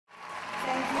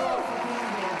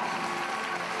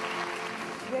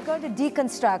We're going to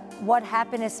deconstruct what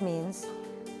happiness means,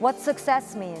 what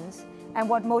success means, and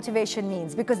what motivation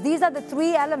means, because these are the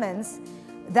three elements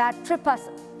that trip us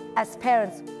as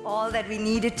parents. All that we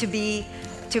needed to be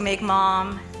to make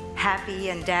mom happy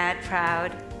and dad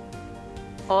proud,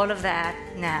 all of that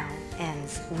now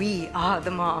ends. We are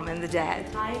the mom and the dad.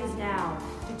 The time is now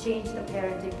to change the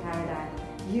parenting paradigm.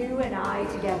 You and I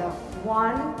together,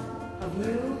 one of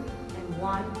you and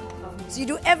one of me. So you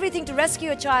do everything to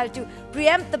rescue a child, to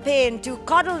preempt the pain, to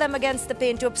coddle them against the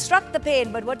pain, to obstruct the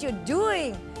pain, but what you're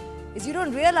doing is you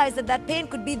don't realize that that pain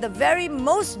could be the very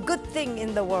most good thing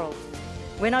in the world.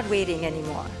 We're not waiting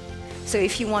anymore. So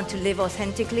if you want to live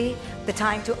authentically, the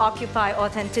time to occupy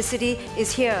authenticity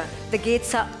is here. The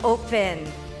gates are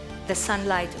open. The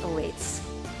sunlight awaits.